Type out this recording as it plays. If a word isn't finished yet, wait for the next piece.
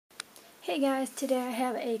Hey guys, today I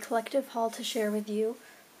have a collective haul to share with you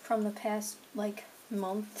from the past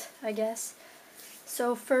month, I guess.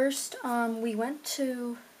 So first, we went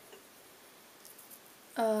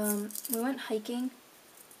hiking,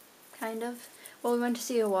 kind of. Well, we went to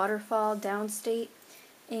see a waterfall downstate,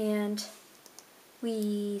 and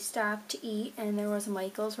we stopped to eat, and there was a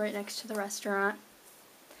Michael's right next to the restaurant.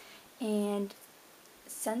 And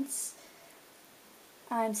since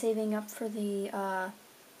I'm saving up for the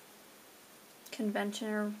convention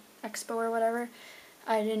or expo or whatever,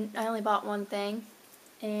 I only bought one thing,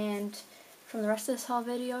 and from the rest of this haul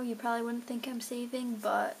video you probably wouldn't think I'm saving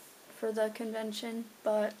but for the convention,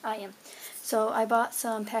 but I am. So I bought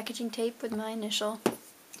some packaging tape with my initial.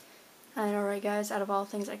 I know, right guys, out of all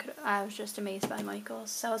things I was just amazed by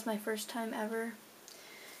Michael's. That was my first time ever,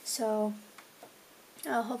 so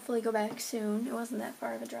I'll hopefully go back soon. It wasn't that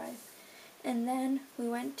far of a drive. And then we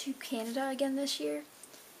went to Canada again this year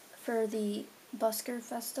for the Busker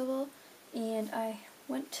Festival, and I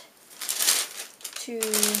went to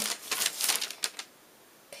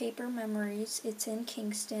Paper Memories. It's in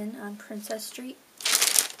Kingston on Princess Street.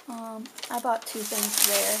 I bought two things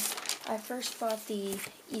there. I first bought the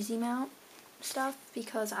Easy Mount stuff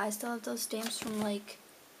because I still have those stamps from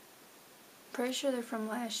pretty sure they're from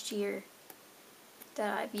last year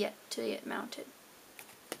that I've yet to get mounted.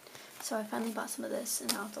 So I finally bought some of this, and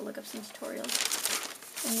I'll have to look up some tutorials.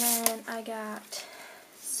 And then I got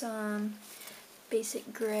some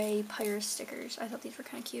basic gray pirate stickers. I thought these were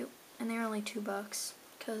kind of cute, and they were only $2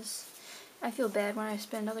 because I feel bad when I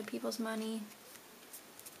spend other people's money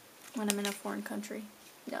when I'm in a foreign country.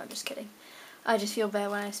 No, I'm just kidding. I just feel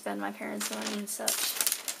bad when I spend my parents' money and such.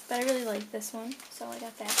 But I really like this one, so I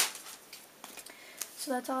got that.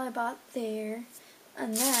 So that's all I bought there.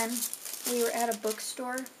 And then we were at a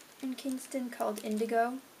bookstore in Kingston called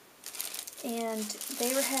Indigo, and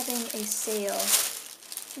they were having a sale.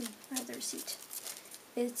 I have the receipt.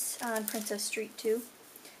 It's on Princess Street too.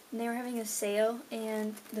 And they were having a sale,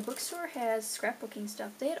 and the bookstore has scrapbooking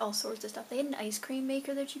stuff. They had all sorts of stuff. They had an ice cream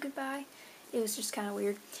maker that you could buy. It was just kind of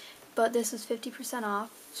weird. But this was 50% off,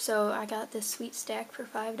 so I got this sweet stack for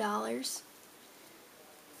 $5.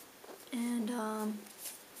 And I'm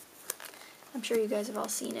sure you guys have all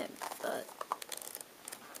seen it, but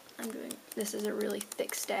this is a really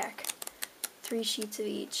thick stack. 3 sheets of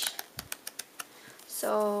each.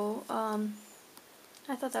 So,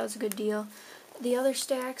 I thought that was a good deal. The other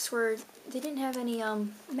stacks they didn't have any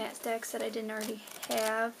matte stacks that I didn't already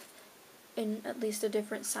have in at least a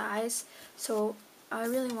different size, so I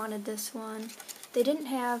really wanted this one. They didn't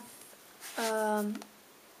have,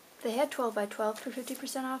 they had 12 by 12 for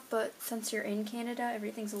 50% off, but since you're in Canada,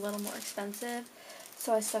 everything's a little more expensive,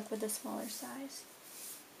 so I stuck with the smaller size.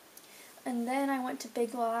 And then I went to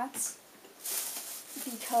Big Lots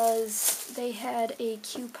because they had a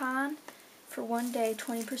coupon for one day,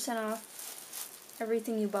 20% off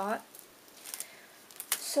everything you bought.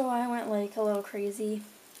 So I went a little crazy.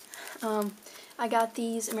 I got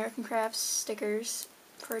these American Crafts stickers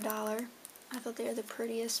for $1. I thought they were the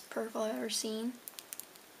prettiest purple I've ever seen,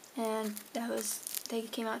 and they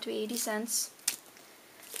came out to be 80 cents.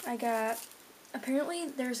 Apparently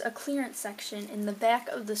there's a clearance section in the back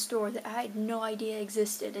of the store that I had no idea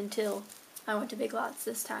existed until I went to Big Lots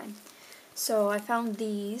this time. So I found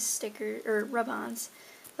these rub-ons,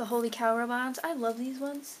 the Holy Cow rub-ons. I love these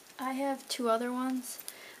ones. I have 2 other ones,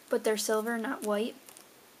 but they're silver, not white.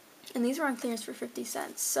 And these were on clearance for 50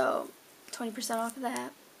 cents, so 20% off of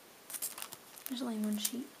that. There's only 1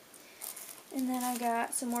 sheet. And then I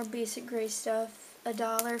got some more basic gray stuff.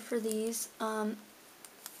 $1 for these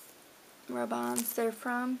rub-ons. They're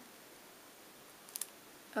from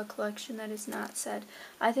a collection that is not said.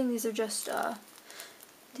 I think these are just,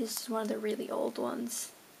 this is one of the really old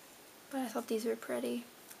ones. But I thought these were pretty.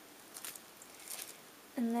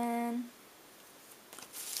 And then,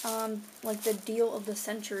 the deal of the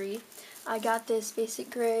century, I got this basic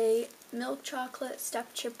gray milk chocolate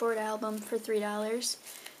step chipboard album for $3,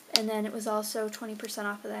 and then it was also 20%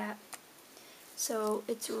 off of that. So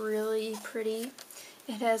it's really pretty.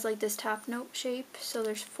 It has this top note shape, so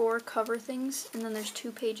there's 4 cover things, and then there's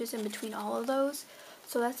 2 pages in between all of those.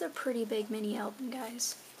 So that's a pretty big mini album,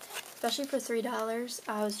 guys. Especially for $3,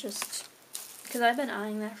 I was just, because I've been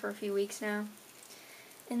eyeing that for a few weeks now.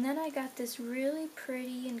 And then I got this really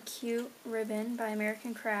pretty and cute ribbon by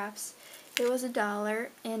American Crafts. It was $1,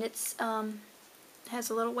 and it's has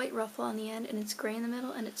a little white ruffle on the end, and it's gray in the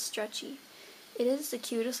middle, and it's stretchy. It is the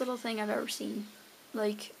cutest little thing I've ever seen.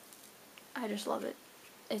 I just love it.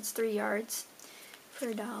 It's 3 yards for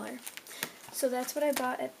 $1. So that's what I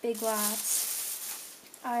bought at Big Lots.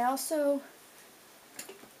 I also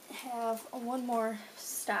have one more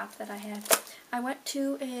stop that I had. I went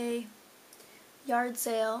to a yard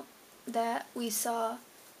sale that we saw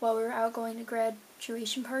while we were out going to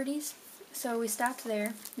graduation parties. So we stopped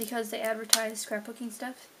there because they advertised scrapbooking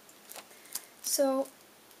stuff. So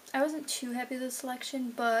I wasn't too happy with the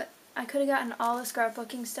selection, but I could have gotten all the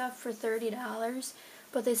scrapbooking stuff for $30,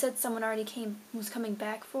 but they said someone already was coming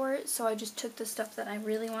back for it, so I just took the stuff that I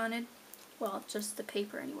really wanted. Well, just the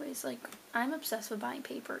paper anyways. Like, I'm obsessed with buying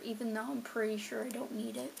paper, even though I'm pretty sure I don't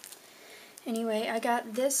need it. Anyway, I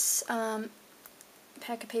got this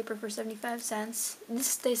pack of paper for 75 cents.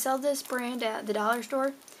 They sell this brand at the dollar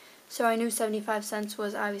store, so I knew 75 cents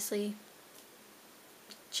was obviously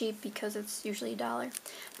cheap because it's usually $1.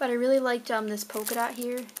 But I really liked this polka dot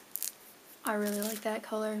here. I really like that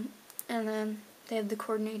color. And then they have the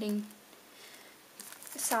coordinating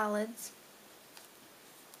solids.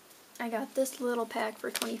 I got this little pack for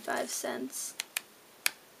 25 cents.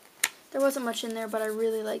 There wasn't much in there, but I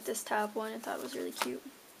really liked this top one. I thought it was really cute.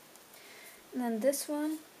 And then this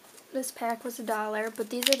one, this pack was $1, but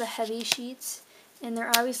these are the heavy sheets, and they're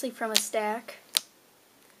obviously from a stack.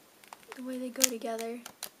 The way they go together.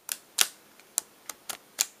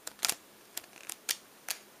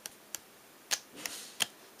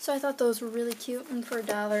 So I thought those were really cute, and for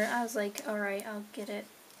 $1, I was like, alright, I'll get it.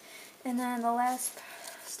 And then the last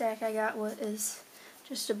stack I got is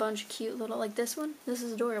just a bunch of cute little, like this one. This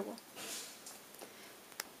is adorable.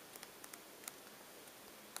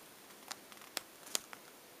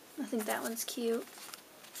 I think that one's cute.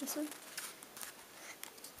 This one.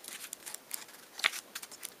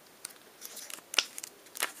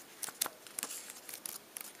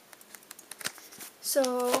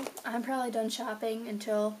 So I'm probably done shopping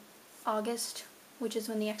until August, which is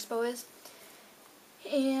when the expo is.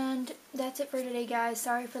 And that's it for today, guys.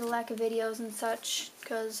 Sorry for the lack of videos and such,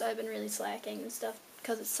 because I've been really slacking and stuff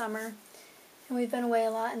because it's summer. And we've been away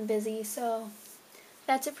a lot and busy, so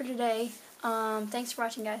that's it for today. Thanks for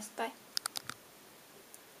watching, guys. Bye.